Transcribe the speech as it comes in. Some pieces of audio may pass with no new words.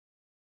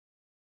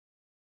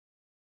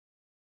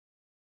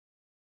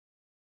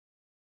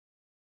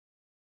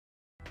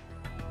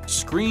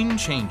Screen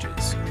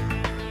changes.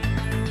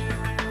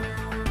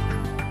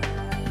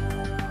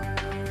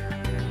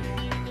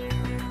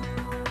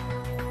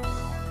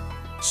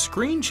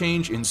 Screen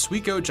change in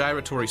SWECO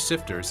gyratory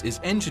sifters is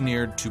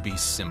engineered to be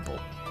simple.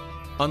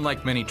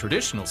 Unlike many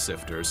traditional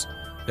sifters,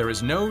 there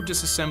is no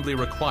disassembly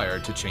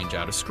required to change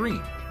out a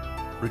screen,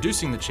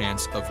 reducing the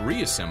chance of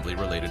reassembly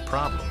related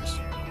problems.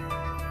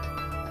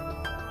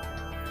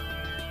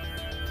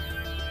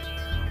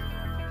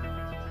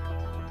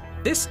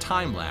 This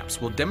time-lapse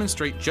will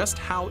demonstrate just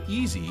how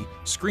easy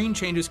screen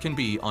changes can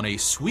be on a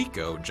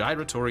SWECO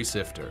gyratory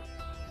sifter.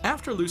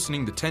 After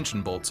loosening the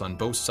tension bolts on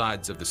both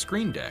sides of the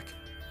screen deck,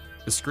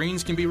 the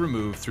screens can be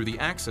removed through the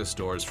access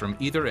doors from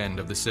either end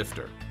of the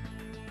sifter.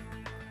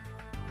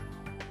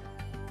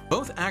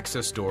 Both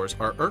access doors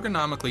are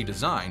ergonomically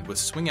designed with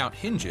swing-out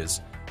hinges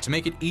to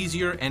make it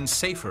easier and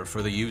safer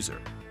for the user.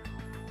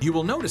 You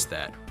will notice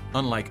that,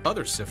 unlike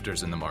other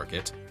sifters in the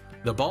market,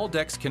 the ball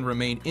decks can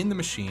remain in the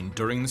machine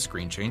during the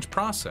screen change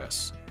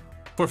process.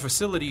 For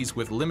facilities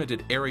with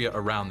limited area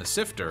around the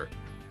sifter,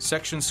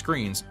 section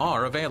screens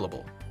are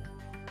available.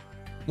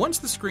 Once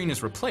the screen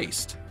is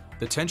replaced,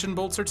 the tension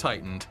bolts are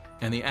tightened,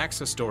 and the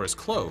access door is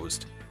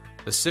closed,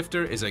 the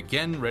sifter is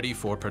again ready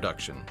for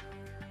production.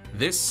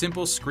 This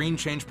simple screen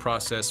change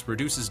process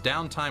reduces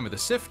downtime of the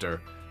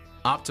sifter,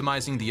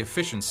 optimizing the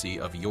efficiency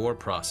of your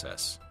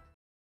process.